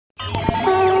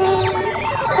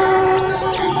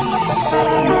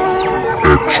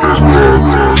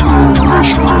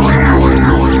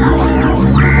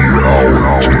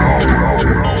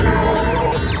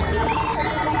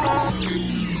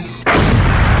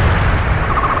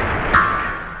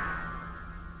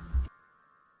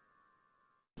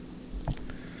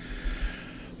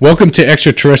Welcome to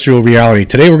Extraterrestrial Reality.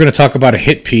 Today we're going to talk about a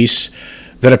hit piece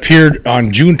that appeared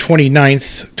on June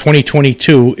 29th,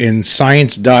 2022 in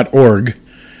Science.org,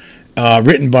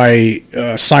 written by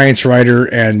science writer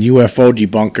and UFO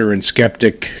debunker and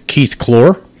skeptic Keith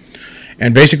Clore.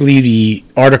 And basically the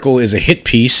article is a hit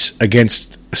piece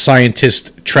against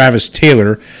scientist Travis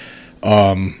Taylor.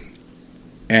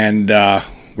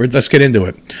 Let's get into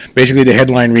it. Basically, the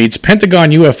headline reads,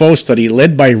 Pentagon UFO study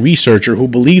led by researcher who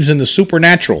believes in the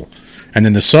supernatural. And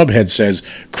then the subhead says,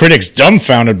 critics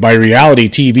dumbfounded by reality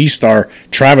TV star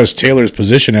Travis Taylor's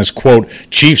position as, quote,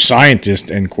 chief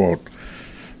scientist, end quote.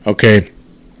 Okay.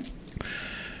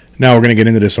 Now we're going to get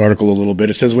into this article a little bit.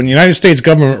 It says, when the United States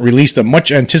government released a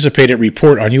much-anticipated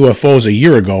report on UFOs a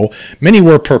year ago, many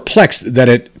were perplexed that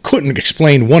it couldn't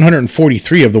explain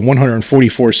 143 of the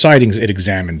 144 sightings it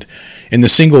examined. In the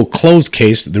single closed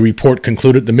case, the report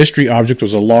concluded the mystery object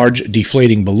was a large,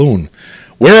 deflating balloon.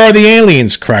 Where are the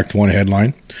aliens? Cracked one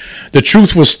headline. The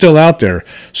truth was still out there.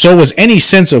 So was any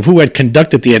sense of who had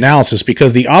conducted the analysis,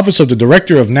 because the Office of the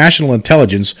Director of National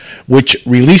Intelligence, which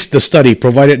released the study,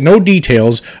 provided no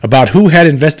details about who had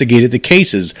investigated the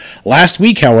cases. Last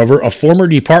week, however, a former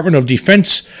Department of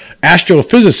Defense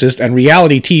astrophysicist and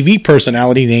reality TV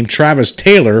personality named Travis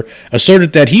Taylor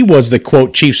asserted that he was the,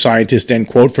 quote, chief scientist, end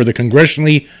quote, for the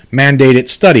congressionally mandated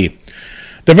study.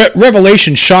 The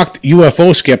revelation shocked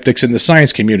UFO skeptics in the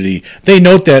science community. They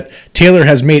note that Taylor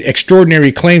has made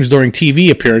extraordinary claims during TV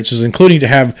appearances, including to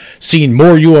have seen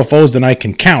more UFOs than I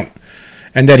can count,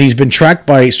 and that he's been tracked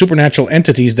by supernatural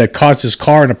entities that caused his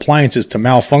car and appliances to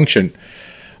malfunction.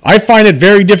 I find it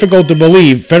very difficult to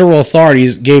believe federal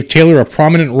authorities gave Taylor a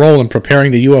prominent role in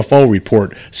preparing the UFO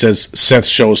report, says Seth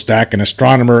Shostak, an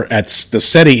astronomer at the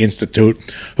SETI Institute,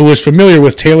 who is familiar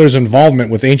with Taylor's involvement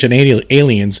with Ancient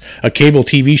Aliens, a cable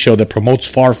TV show that promotes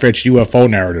far-fetched UFO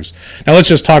narratives. Now let's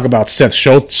just talk about Seth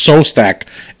Shostak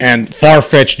and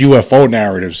far-fetched UFO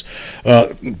narratives.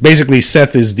 Basically,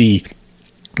 Seth is the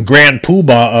grand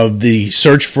poobah of the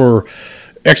search for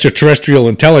extraterrestrial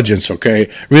intelligence, okay?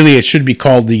 Really, it should be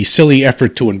called the silly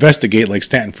effort to investigate, like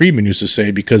Stanton Friedman used to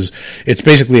say, because it's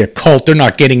basically a cult. They're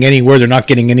not getting anywhere. They're not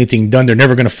getting anything done. They're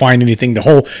never going to find anything. The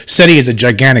whole SETI is a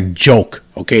gigantic joke,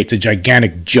 okay? It's a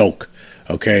gigantic joke,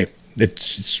 okay?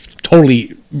 It's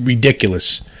totally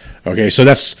ridiculous, okay? So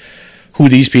that's who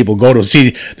these people go to. See,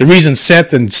 the reason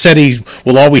Seth and SETI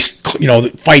will always,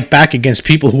 fight back against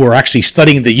people who are actually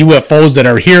studying the UFOs that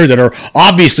are here, that are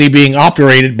obviously being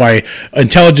operated by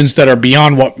intelligence that are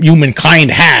beyond what humankind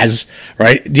has,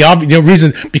 right? The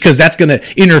reason, because that's going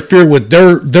to interfere with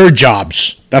their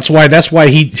jobs. That's why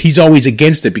he's always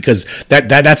against it, because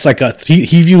that's like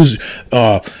he views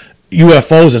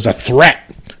UFOs as a threat.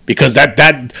 Because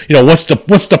what's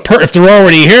the if they're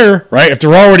already here, right? If they're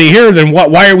already here, then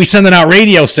why are we sending out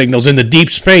radio signals into deep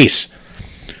space?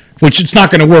 Which it's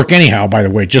not going to work anyhow, by the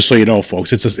way, just so you know,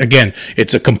 folks.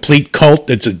 It's a complete cult.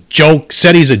 It's a joke.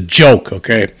 SETI's a joke,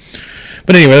 okay?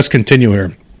 But anyway, let's continue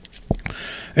here.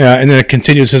 And then it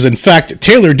continues, it says, in fact,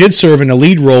 Taylor did serve in a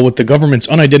lead role with the government's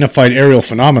Unidentified Aerial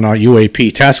Phenomena,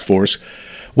 UAP, task force,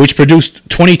 which produced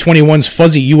 2021's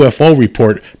fuzzy UFO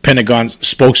report, Pentagon's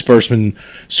spokesperson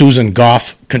Susan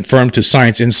Goff confirmed to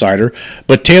Science Insider.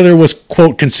 But Taylor was,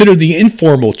 quote, considered the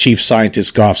informal chief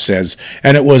scientist, Goff says,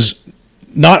 and it was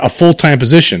not a full-time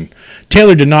position.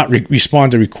 Taylor did not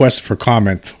respond to requests for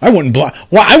comment. I wouldn't.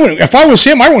 If I was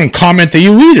him, I wouldn't comment to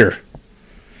you either.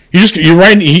 You're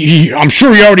right. I'm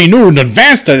sure he already knew in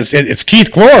advance that it's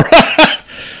Keith Clore.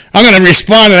 I'm going to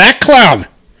respond to that clown.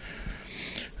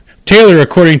 Taylor,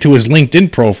 according to his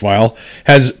LinkedIn profile,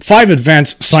 has 5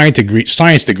 advanced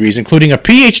science degrees, including a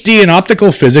PhD in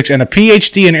optical physics and a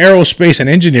PhD in aerospace and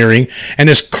engineering, and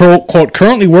is, quote,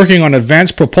 currently working on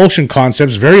advanced propulsion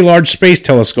concepts, very large space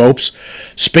telescopes,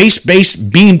 space-based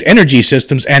beamed energy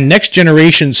systems, and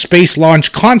next-generation space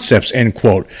launch concepts, end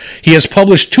quote. He has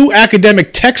published 2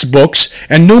 academic textbooks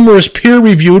and numerous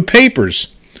peer-reviewed papers.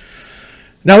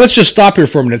 Now, let's just stop here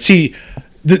for a minute. See,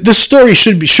 the story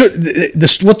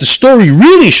what the story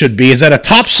really should be is that a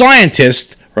top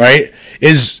scientist, right,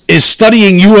 is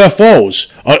studying UFOs.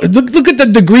 Look at the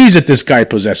degrees that this guy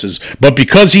possesses. But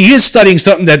because he is studying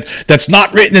something that's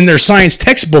not written in their science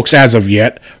textbooks as of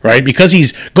yet, right, because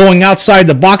he's going outside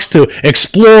the box to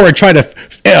explore and try to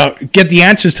get the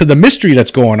answers to the mystery that's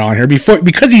going on here,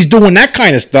 because he's doing that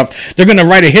kind of stuff, they're going to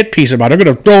write a hit piece about it. They're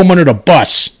going to throw him under the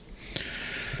bus.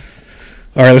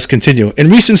 All right, let's continue. In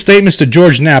recent statements to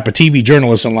George Knapp, a TV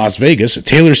journalist in Las Vegas,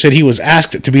 Taylor said he was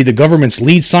asked to be the government's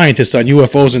lead scientist on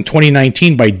UFOs in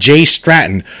 2019 by Jay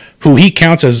Stratton, who he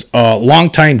counts as a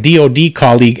longtime DoD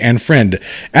colleague and friend.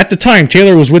 At the time,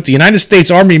 Taylor was with the United States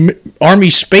Army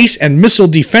Space and Missile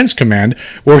Defense Command,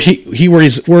 where he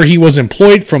was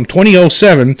employed from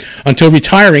 2007 until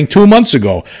retiring 2 months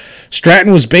ago.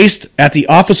 Stratton was based at the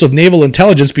Office of Naval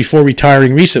Intelligence before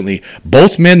retiring recently.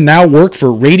 Both men now work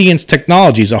for Radiance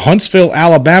Technologies, a Huntsville,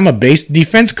 Alabama-based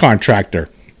defense contractor.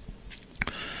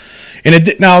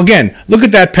 Now again, look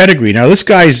at that pedigree. Now this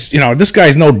guy's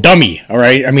no dummy, all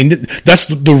right? I mean, that's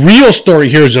the real story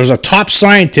here. Is there's a top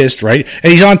scientist, right?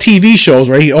 And he's on TV shows,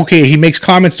 right? He makes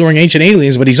comments during Ancient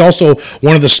Aliens, but he's also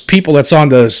one of the people that's on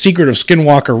the Secret of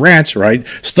Skinwalker Ranch, right?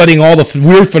 Studying all the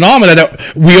weird phenomena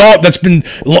that's been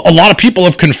a lot of people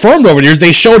have confirmed over the years.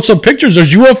 They showed some pictures.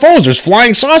 There's UFOs. There's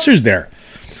flying saucers there.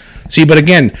 See, but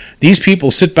again, these people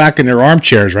sit back in their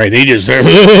armchairs, right? They just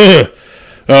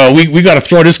we got to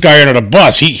throw this guy under the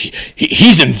bus.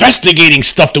 He's investigating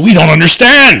stuff that we don't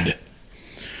understand.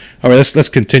 All right, let's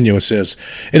continue. It says,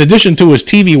 in addition to his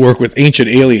TV work with Ancient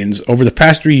Aliens, over the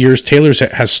past 3 years, Taylor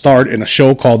has starred in a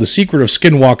show called The Secret of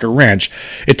Skinwalker Ranch.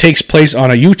 It takes place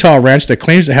on a Utah ranch that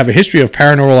claims to have a history of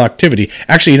paranormal activity.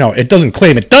 Actually, no, it doesn't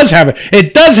claim. It does have a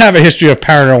history of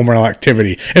paranormal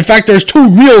activity. In fact, there's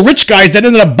two real rich guys that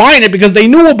ended up buying it because they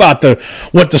knew about they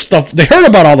heard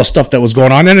about all the stuff that was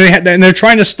going on, and they're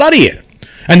trying to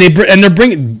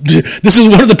this is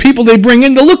one of the people they bring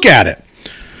in to look at it.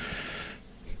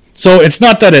 So it's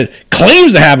not that it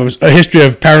claims to have a history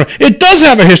of paranormal. It does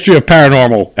have a history of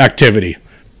paranormal activity.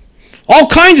 All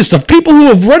kinds of stuff. People who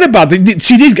have read about it.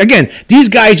 See, these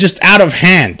guys just out of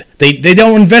hand. They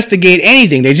don't investigate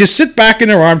anything. They just sit back in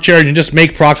their armchair and just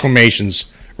make proclamations,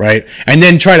 right? And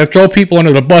then try to throw people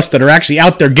under the bus that are actually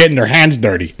out there getting their hands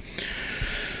dirty.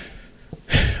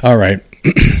 All right.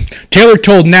 Taylor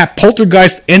told Knapp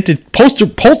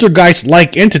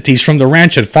poltergeist-like entities from the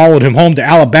ranch had followed him home to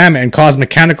Alabama and caused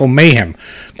mechanical mayhem.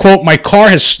 Quote, my car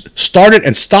has started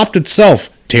and stopped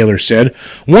itself, Taylor said.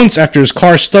 Once after his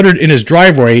car stuttered in his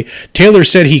driveway, Taylor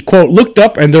said he, quote, looked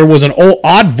up and there was an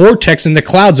odd vortex in the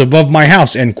clouds above my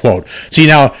house, end quote. See,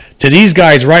 now, to these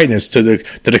guys writing this, to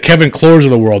the Kevin Klors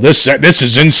of the world, this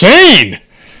is insane.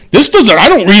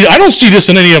 I don't see this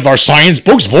in any of our science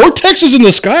books. Vortexes in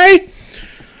the sky?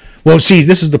 Well, see,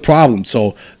 this is the problem.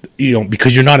 So,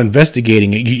 because you're not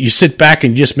investigating it, you sit back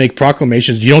and just make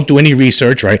proclamations. You don't do any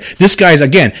research, right? This guy's,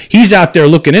 again, he's out there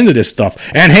looking into this stuff.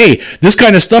 And hey, this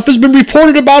kind of stuff has been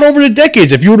reported about over the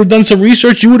decades. If you would have done some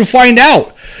research, you would have found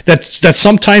out that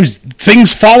sometimes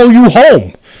things follow you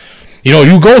home.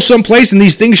 You go someplace and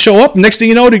these things show up. And next thing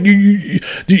you know,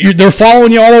 they're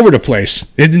following you all over the place.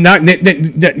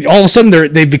 All of a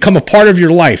sudden, they become a part of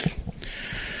your life.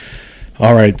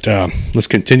 All right, let's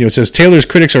continue. It says, Taylor's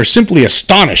critics are simply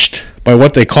astonished by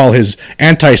what they call his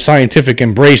anti-scientific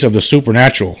embrace of the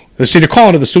supernatural. See, they're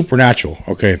calling it the supernatural,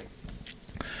 okay?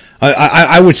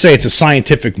 I would say it's a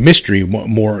scientific mystery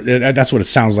more. That's what it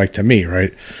sounds like to me,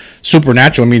 right?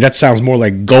 Supernatural, that sounds more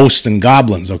like ghosts and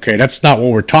goblins, okay? That's not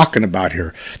what we're talking about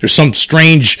here. There's some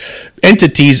strange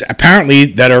entities, apparently,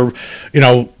 that are,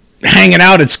 hanging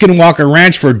out at Skinwalker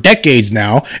Ranch for decades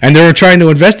now, and they're trying to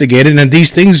investigate it, and these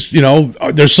things,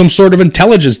 there's some sort of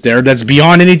intelligence there that's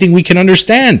beyond anything we can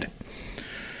understand.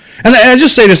 And I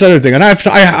just say this other thing, and I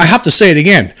have to say it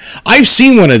again. I've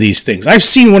seen one of these things. I've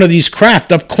seen one of these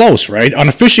craft up close, right, on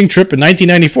a fishing trip in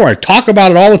 1994. I talk about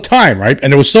it all the time, right,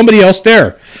 and there was somebody else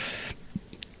there.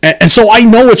 And so I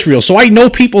know it's real. So I know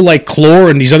people like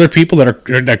Klor and these other people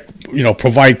that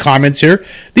provide comments here.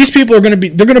 These people are going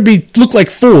to look like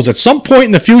fools at some point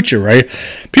in the future, right?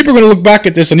 People are going to look back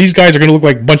at this, and these guys are going to look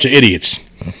like a bunch of idiots.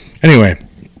 Anyway,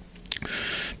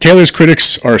 Taylor's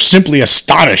critics are simply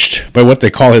astonished by what they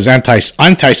call his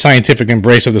anti-scientific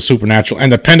embrace of the supernatural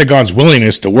and the Pentagon's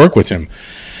willingness to work with him.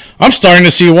 I'm starting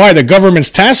to see why the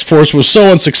government's task force was so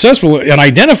unsuccessful in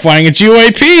identifying its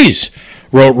UAPs,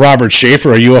 wrote Robert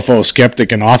Schaefer, a UFO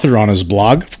skeptic and author, on his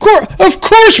blog. Of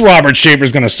course Robert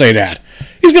Schaefer's going to say that.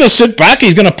 He's going to sit back,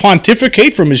 he's going to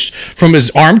pontificate from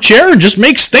his armchair and just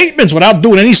make statements without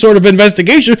doing any sort of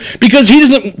investigation because he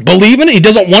doesn't believe in it, he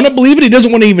doesn't want to believe it, he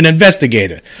doesn't want to even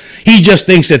investigate it. He just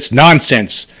thinks it's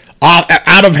nonsense,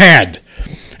 out of hand.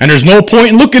 And there's no point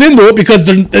in looking into it because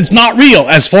it's not real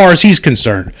as far as he's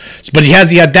concerned. But he has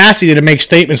the audacity to make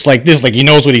statements like this, like he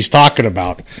knows what he's talking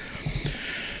about.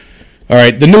 All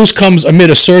right, the news comes amid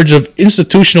a surge of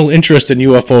institutional interest in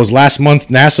UFOs. Last month,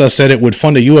 NASA said it would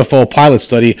fund a UFO pilot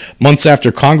study months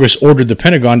after Congress ordered the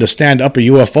Pentagon to stand up a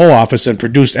UFO office and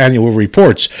produce annual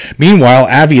reports. Meanwhile,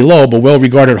 Avi Loeb, a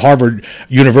well-regarded Harvard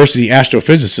University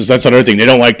astrophysicist, that's another thing. They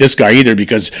don't like this guy either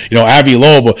because, Avi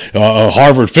Loeb, a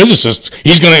Harvard physicist,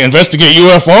 he's going to investigate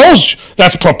UFOs?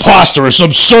 That's preposterous,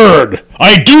 absurd.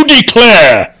 I do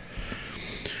declare.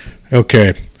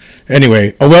 Okay.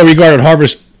 Anyway, a well-regarded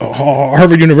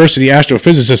Harvard University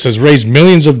astrophysicist has raised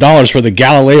millions of dollars for the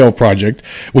Galileo project,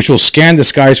 which will scan the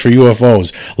skies for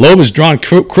UFOs. Loeb has drawn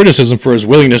criticism for his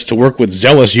willingness to work with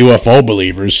zealous UFO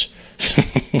believers.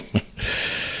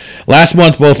 Last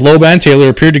month, both Loeb and Taylor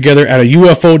appeared together at a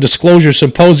UFO disclosure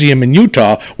symposium in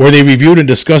Utah, where they reviewed and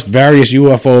discussed various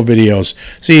UFO videos.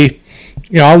 See,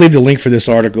 I'll leave the link for this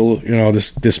article,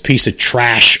 this piece of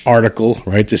trash article,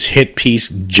 right? This hit piece,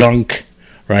 junk.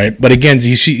 Right, but again,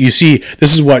 you see,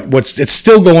 this is it's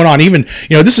still going on. Even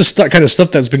this is kind of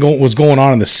stuff that's was going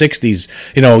on in the '60s.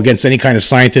 Against any kind of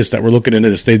scientists that were looking into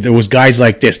this, there was guys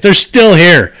like this. They're still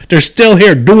here. They're still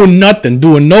here, doing nothing,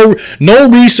 doing no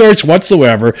research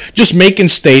whatsoever, just making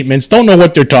statements. Don't know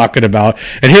what they're talking about.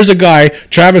 And here's a guy,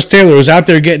 Travis Taylor, who's out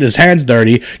there getting his hands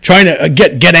dirty, trying to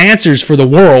get answers for the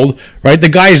world. Right, the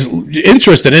guy's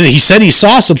interested in it. He said he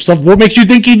saw some stuff. What makes you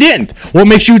think he didn't? What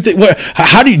makes you think?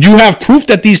 How do you have proof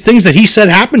that these things that he said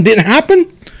happened didn't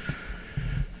happen?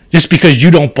 Just because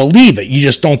you don't believe it, you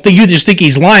just don't think. You just think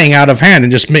he's lying out of hand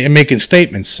and just making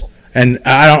statements. And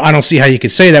I don't see how you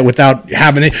could say that without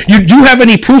having it. Do you have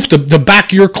any proof to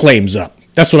back your claims up?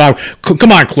 That's what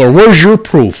come on, Clore. Where's your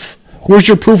proof? Where's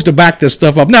your proof to back this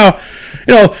stuff up? Now,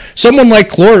 someone like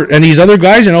Clore and these other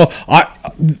guys,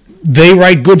 they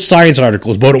write good science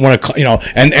articles, but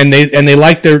and they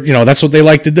like their, that's what they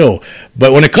like to do.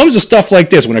 But when it comes to stuff like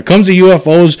this, when it comes to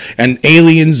UFOs and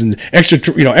aliens and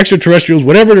extraterrestrials,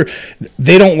 whatever,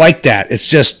 they don't like that. It's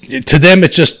just, to them,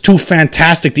 it's just too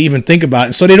fantastic to even think about,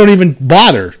 and so they don't even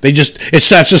bother. That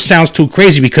just sounds too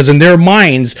crazy because in their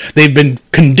minds they've been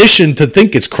conditioned to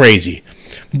think it's crazy.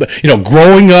 But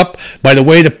growing up, by the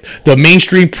way the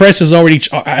mainstream press has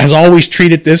always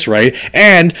treated this, right,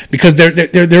 and because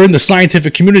they're in the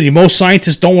scientific community, most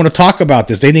scientists don't want to talk about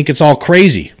this. They think it's all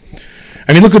crazy.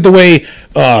 I mean, look at the way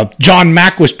John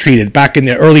Mack was treated back in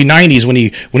the early '90s when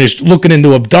he was looking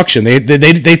into abduction. They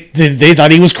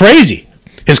thought he was crazy.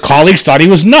 His colleagues thought he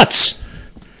was nuts.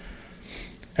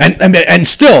 And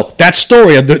still, that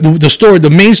story, the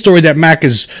main story that Mack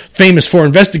is famous for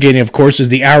investigating, of course, is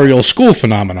the Ariel School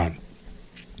phenomenon.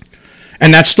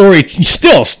 And that story,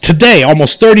 still, today,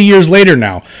 almost 30 years later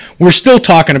now, we're still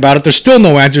talking about it. There's still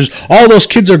no answers. All those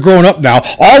kids are growing up now.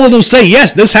 All of them say,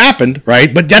 yes, this happened,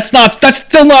 right? But that's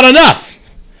still not enough.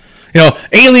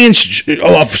 Aliens,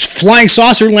 flying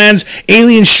saucer lands,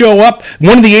 aliens show up.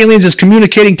 One of the aliens is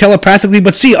communicating telepathically,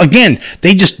 but see, again,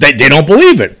 they don't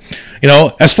believe it.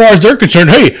 As far as they're concerned,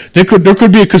 hey, there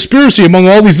could be a conspiracy among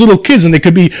all these little kids, and they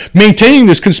could be maintaining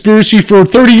this conspiracy for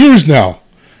 30 years now.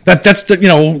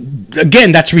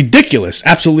 Again, that's ridiculous,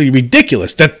 absolutely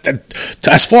ridiculous. That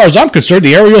as far as I'm concerned,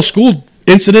 the Ariel School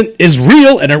incident is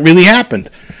real, and it really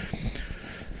happened.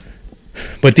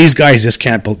 But these guys just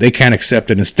can't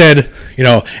accept it. Instead,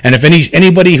 and if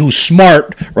anybody who's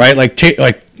smart, right, like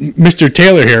Mr.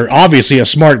 Taylor here, obviously a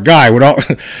smart guy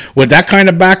with that kind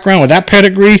of background, with that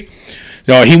pedigree,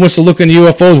 he wants to look into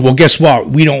UFOs. Well, guess what?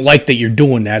 We don't like that you're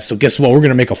doing that. So guess what? We're going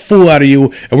to make a fool out of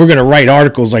you, and we're going to write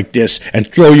articles like this and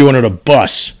throw you under the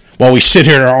bus while we sit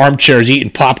here in our armchairs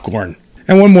eating popcorn.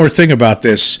 And one more thing about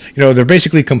this, they're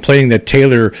basically complaining that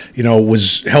Taylor,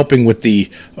 was helping with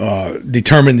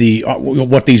determine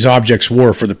what these objects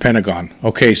were for the Pentagon.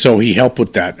 Okay, so he helped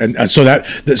with that, and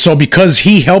so because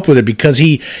he helped with it, because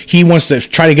he wants to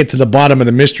try to get to the bottom of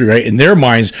the mystery, right? In their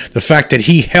minds, the fact that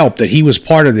he helped, that he was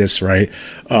part of this, right?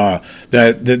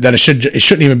 That it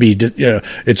shouldn't even be.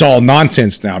 It's all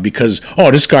nonsense now because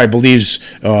this guy believes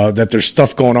that there's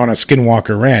stuff going on at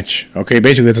Skinwalker Ranch. Okay,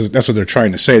 basically that's what they're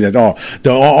trying to say, that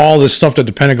all this stuff that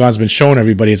the Pentagon's been showing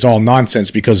everybody, it's all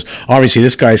nonsense because obviously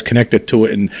this guy's connected to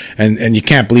it, and you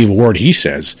can't believe a word he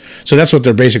says. So that's what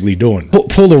they're basically doing.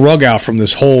 Pull the rug out from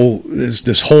this whole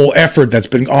effort that's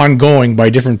been ongoing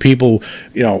by different people.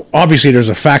 Obviously there's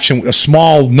a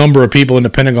small number of people in the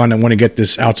Pentagon that want to get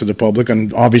this out to the public,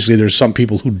 and obviously there's some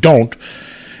people who don't.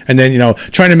 And then,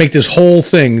 trying to make this whole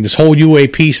thing, this whole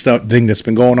UAP thing that's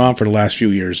been going on for the last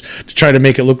few years, to try to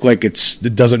make it look like it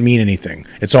doesn't mean anything.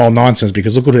 It's all nonsense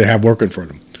because look what they have working for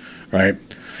them, right?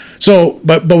 So,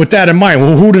 but with that in mind,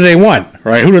 who do they want?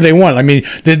 right? Who do they want? I mean,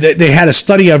 they had a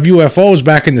study of UFOs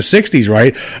back in the 60s,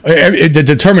 right? The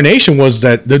determination was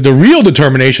that the real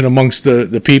determination amongst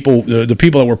the people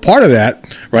that were part of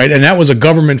that, right? And that was a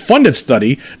government-funded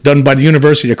study done by the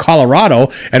University of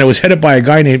Colorado, and it was headed by a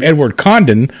guy named Edward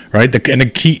Condon, right?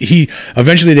 And he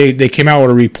eventually they came out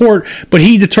with a report, but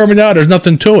he determined that there's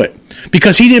nothing to it.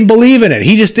 Because he didn't believe in it.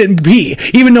 He just didn't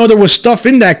even though there was stuff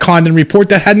in that Condon report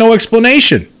that had no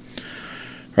explanation.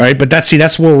 Right? But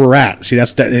that's where we're at.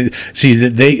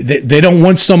 They don't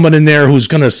want someone in there who's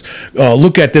going to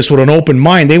look at this with an open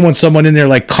mind. They want someone in there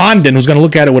like Condon who's going to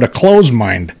look at it with a closed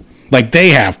mind. Like they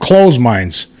have closed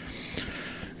minds.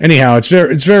 Anyhow,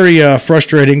 it's very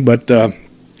frustrating, but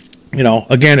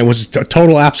again, it was a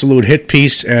total absolute hit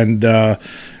piece, and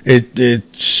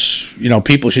it's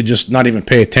people should just not even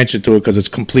pay attention to it because it's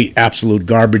complete absolute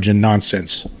garbage and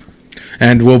nonsense.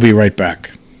 And we'll be right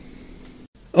back.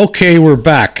 Okay, we're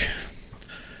back.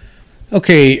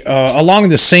 Okay, along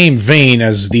the same vein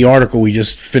as the article we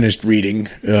just finished reading,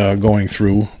 going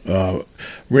through,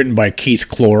 written by Keith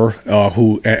Clore,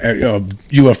 who a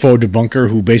UFO debunker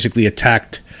who basically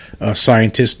attacked a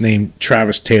scientist named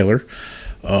Travis Taylor.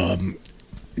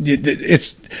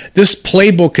 This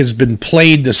playbook has been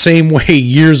played the same way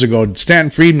years ago.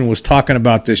 Stanton Friedman was talking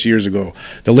about this years ago.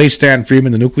 The late Stanton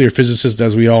Friedman, the nuclear physicist,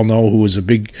 as we all know, who was a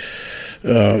big,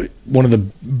 one of the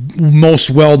most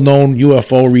well-known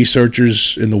UFO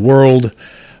researchers in the world.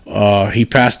 He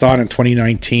passed on in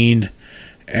 2019,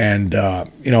 and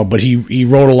but he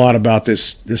wrote a lot about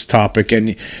this topic,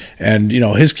 and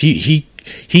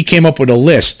he came up with a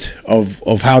list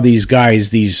of how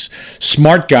these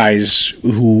smart guys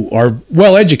who are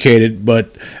well educated,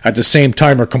 but at the same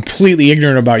time are completely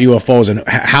ignorant about UFOs and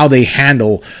how they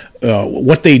handle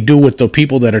what they do with the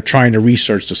people that are trying to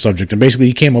research the subject. And basically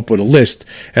he came up with a list,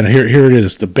 and here it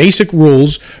is. The basic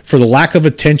rules for the lack of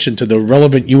attention to the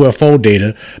relevant UFO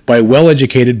data by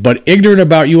well-educated but ignorant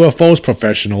about UFOs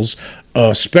professionals,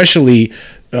 especially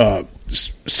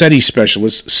SETI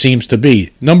specialists, seems to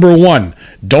be. Number 1,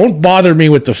 don't bother me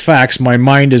with the facts. My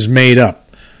mind is made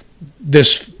up.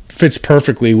 This fits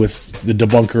perfectly with the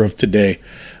debunker of today.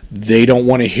 They don't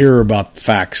want to hear about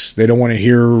facts. They don't want to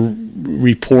hear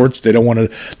reports. They don't even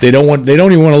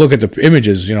want to look at the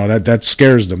images. That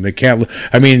scares them. They can't.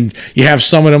 I mean, you have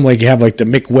some of them, like you have like the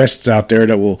Mick Wests out there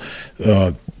that will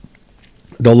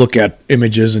they'll look at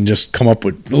images and just come up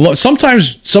with.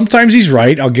 Sometimes he's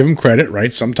right. I'll give him credit,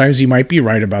 right? Sometimes he might be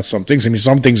right about some things. I mean,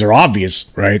 some things are obvious,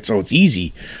 right? So it's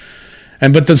easy.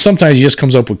 But then sometimes he just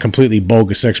comes up with completely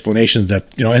bogus explanations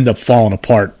that end up falling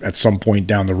apart at some point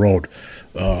down the road.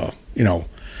 He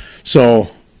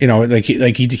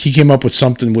came up with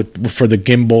something for the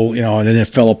gimbal, and then it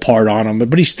fell apart on him.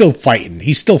 But he's still fighting.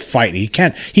 He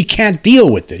can't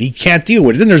deal with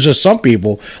it. Then there's just some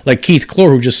people like Keith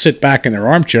Clore who just sit back in their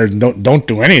armchairs and don't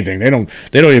do anything. They don't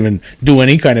even do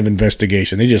any kind of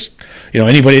investigation. They just,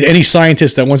 any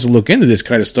scientist that wants to look into this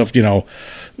kind of stuff, they don't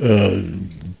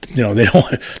want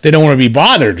to be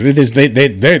bothered.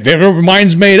 Their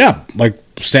mind's made up. Like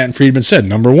Stanton Friedman said,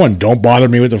 number 1, don't bother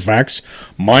me with the facts.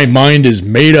 My mind is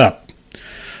made up.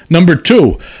 Number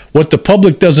 2, what the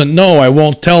public doesn't know, I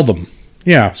won't tell them.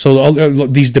 Yeah, so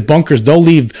these debunkers, they'll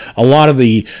leave a lot of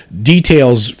the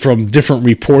details from different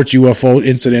reports, UFO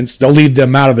incidents, they'll leave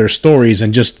them out of their stories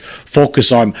and just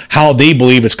focus on how they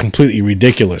believe it's completely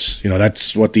ridiculous.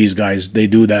 That's what these guys, they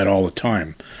do that all the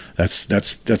time. That's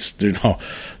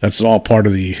all part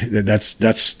of the, that's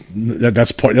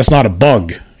not a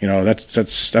bug.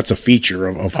 That's a feature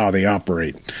of how they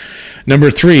operate.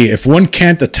 Number 3, if one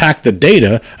can't attack the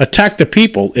data, attack the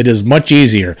people. It is much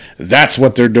easier. That's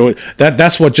what they're doing.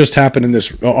 That's what just happened in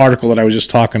this article that I was just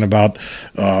talking about,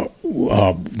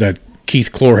 that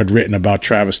Keith Clore had written about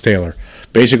Travis Taylor.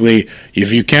 Basically,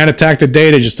 if you can't attack the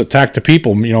data, just attack the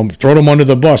people. Throw them under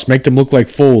the bus, make them look like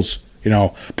fools.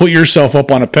 Put yourself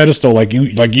up on a pedestal like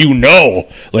you know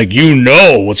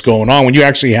what's going on when you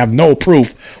actually have no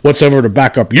proof whatsoever to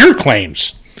back up your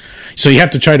claims. So you have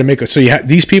to try to make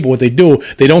these people, what they do,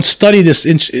 they don't study this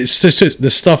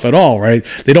stuff at all, right?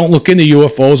 They don't look into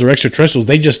UFOs or extraterrestrials.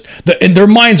 They just, and their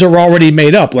minds are already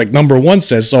made up, like number 1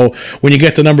 says. So when you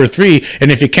get to number 3,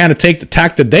 and if you can't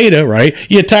attack the data, right,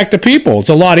 you attack the people. It's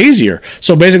a lot easier.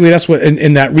 So basically, that's what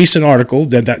in that recent article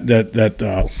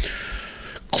that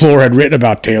Clore had written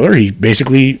about Taylor, he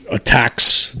basically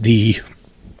attacks the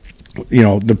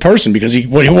person because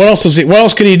what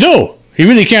else can he do? He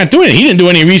really can't do it. He didn't do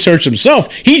any research himself.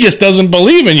 He just doesn't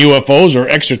believe in UFOs or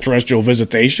extraterrestrial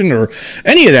visitation or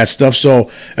any of that stuff.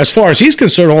 So as far as he's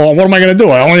concerned, what am I going to do?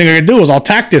 The only thing I can do is I'll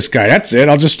attack this guy. That's it.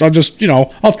 I'll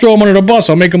throw him under the bus.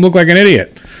 I'll make him look like an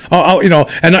idiot.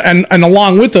 and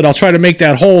along with it, I'll try to make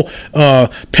that whole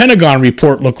Pentagon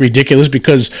report look ridiculous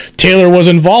because Taylor was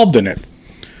involved in it.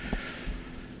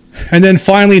 And then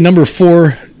finally, number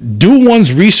 4, do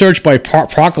one's research by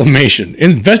proclamation.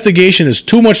 Investigation is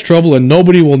too much trouble and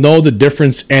nobody will know the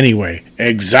difference anyway.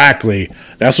 Exactly.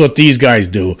 That's what these guys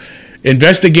do.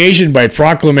 Investigation by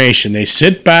proclamation. They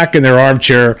sit back in their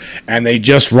armchair and they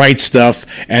just write stuff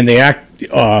and they act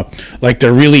like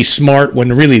they're really smart when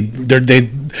really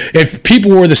if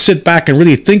people were to sit back and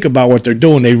really think about what they're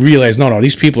doing, they realize, no,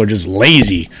 these people are just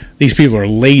lazy. These people are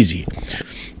lazy.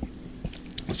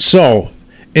 So,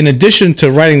 in addition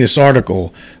to writing this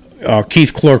article,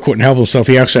 Keith Clore couldn't help himself.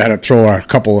 He actually had to throw a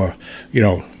couple of,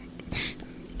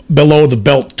 below the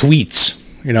belt tweets,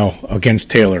 against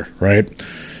Taylor, right?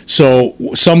 So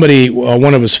somebody,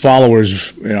 one of his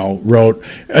followers, wrote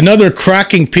another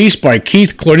cracking piece by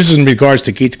Keith Clore. This is in regards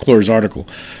to Keith Clore's article,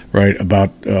 right,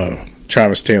 about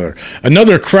Travis Taylor.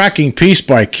 Another cracking piece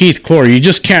by Keith Clore. You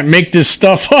just can't make this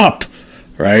stuff up.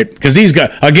 Right? Because these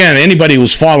guys, again, anybody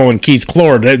who's following Keith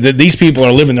Clore, these people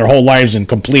are living their whole lives in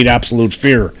complete, absolute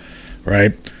fear,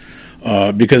 right?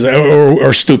 Because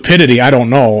or stupidity, I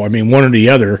don't know. I mean, one or the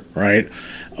other, right?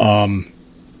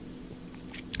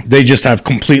 They just have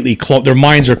completely their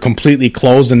minds are completely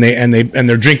closed, and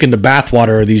they're drinking the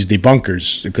bathwater of these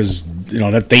debunkers because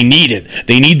that they need it.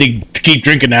 They need to keep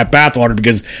drinking that bathwater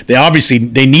because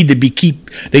they need to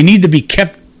be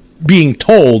kept being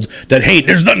told that, hey,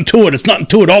 there's nothing to it. It's nothing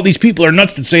to it. All these people are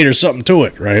nuts that say there's something to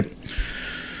it, right?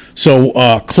 So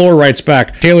Clore writes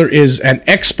back, Taylor is an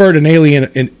expert in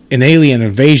alien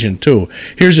invasion too.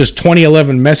 Here's his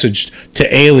 2011 message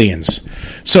to aliens.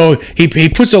 So he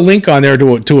puts a link on there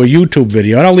to a YouTube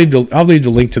video, and I'll leave the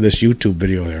link to this YouTube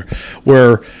video there,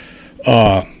 where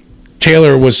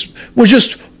Taylor was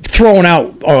just throwing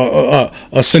out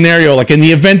a scenario like in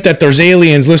the event that there's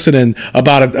aliens listening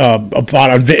about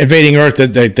invading Earth,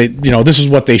 that they this is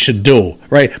what they should do,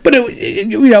 right? But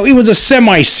it was a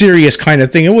semi-serious kind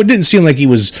of thing. It didn't seem like he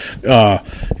was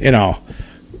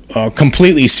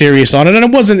completely serious on it, and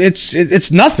it wasn't.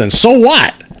 It's nothing. So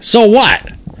what?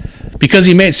 Because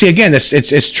he made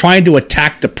it's trying to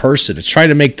attack the person. It's trying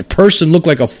to make the person look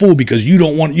like a fool because you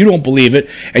don't believe it,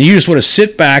 and you just want to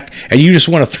sit back and you just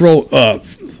want to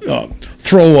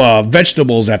throw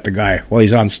vegetables at the guy while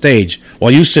he's on stage, while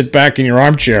you sit back in your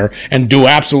armchair and do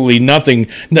absolutely nothing.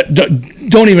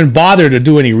 Don't even bother to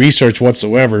do any research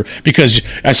whatsoever, because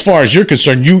as far as you're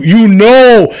concerned, you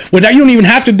don't even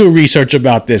have to do research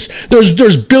about this.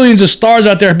 There's billions of stars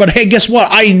out there, but hey, guess what?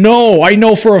 I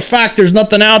know for a fact there's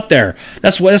nothing out there.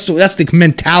 That's the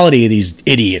mentality of these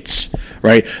idiots,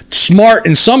 right? Smart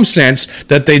in some sense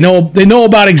that they know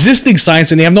about existing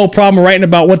science and they have no problem writing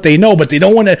about what they know, but they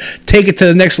don't want to take it to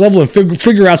the next level and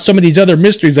figure out some of these other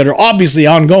mysteries that are obviously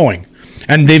ongoing.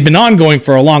 And they've been ongoing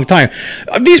for a long time.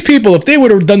 These people, if they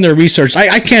would have done their research,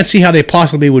 I can't see how they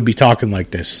possibly would be talking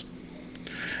like this.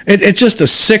 It's just a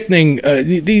sickening.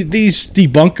 These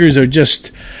debunkers are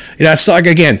just, it's like,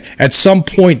 again, at some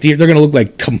point they're going to look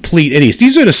like complete idiots.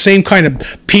 These are the same kind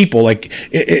of people, like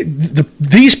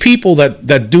these people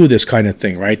that do this kind of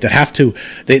thing, right? That have to,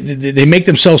 they make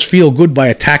themselves feel good by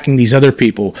attacking these other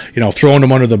people, throwing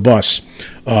them under the bus.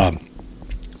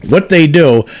 What they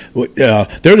do, they're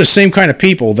the same kind of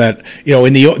people that,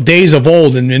 in the days of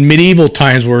old and in medieval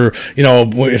times where,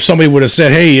 if somebody would have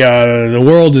said, hey, the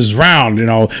world is round,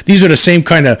 these are the same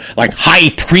kind of like high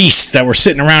priests that were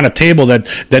sitting around a table that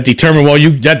determined, well,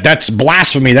 that's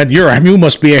blasphemy, you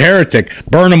must be a heretic,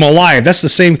 burn them alive. That's the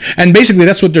same. And basically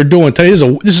that's what they're doing today.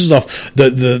 This is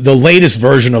the latest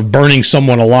version of burning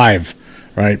someone alive,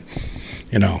 right?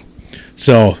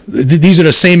 So these are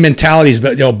the same mentalities,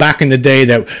 but back in the day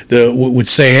that would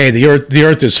say, "Hey, the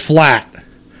Earth is flat.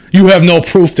 You have no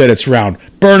proof that it's round.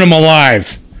 Burn them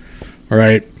alive." All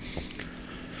right.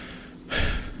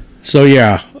 So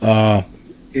yeah,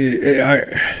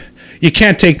 you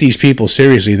can't take these people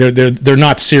seriously. They're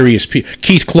not serious people.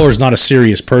 Keith Clore is not a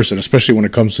serious person, especially when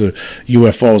it comes to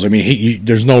UFOs. I mean,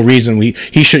 there's no reason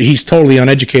he's totally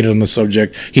uneducated on the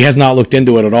subject. He has not looked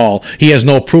into it at all. He has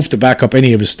no proof to back up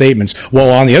any of his statements.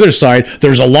 Well, on the other side,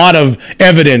 there's a lot of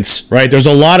evidence, right? There's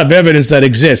a lot of evidence that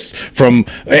exists from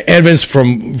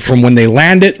when they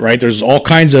land it, right? There's all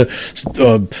kinds of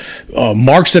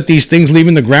marks that these things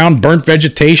leaving the ground, burnt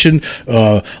vegetation,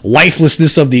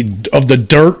 lifelessness of the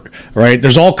dirt. Right,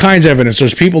 there's all kinds of evidence.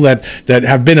 There's people that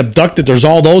have been abducted. There's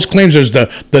all those claims. There's the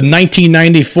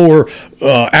 1994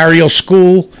 Ariel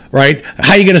school. Right,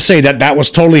 how are you going to say that was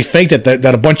totally fake? That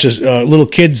a bunch of little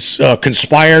kids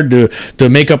conspired to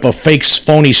make up a fake,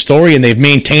 phony story, and they've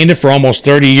maintained it for almost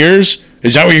 30 years.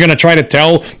 Is that what you're going to try to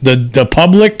tell the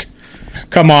public?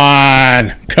 Come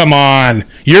on.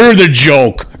 You're the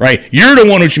joke, right? You're the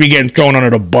one who should be getting thrown under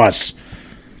the bus.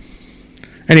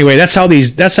 Anyway, that's how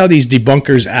these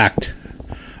debunkers act.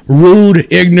 Rude,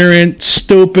 ignorant,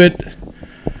 stupid.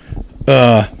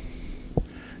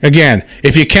 Again,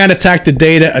 if you can't attack the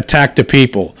data, attack the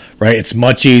people, right? It's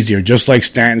much easier. Just like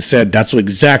Stanton said, that's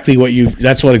exactly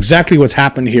what's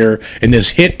happened here in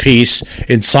this hit piece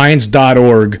in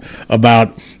science.org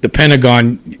about the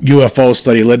Pentagon UFO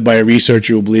study led by a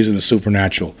researcher who believes in the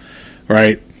supernatural,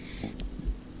 right?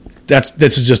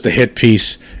 This is just a hit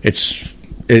piece. It's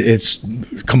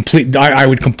complete. I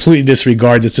would completely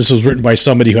disregard this. This was written by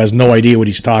somebody who has no idea what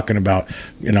he's talking about,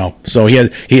 So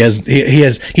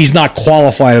he's not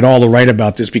qualified at all to write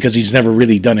about this because he's never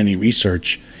really done any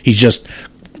research. He's just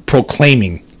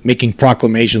making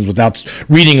proclamations without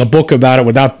reading a book about it,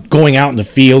 without going out in the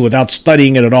field, without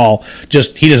studying it at all.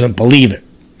 Just he doesn't believe it.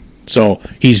 So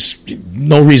he's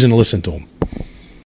no reason to listen to him.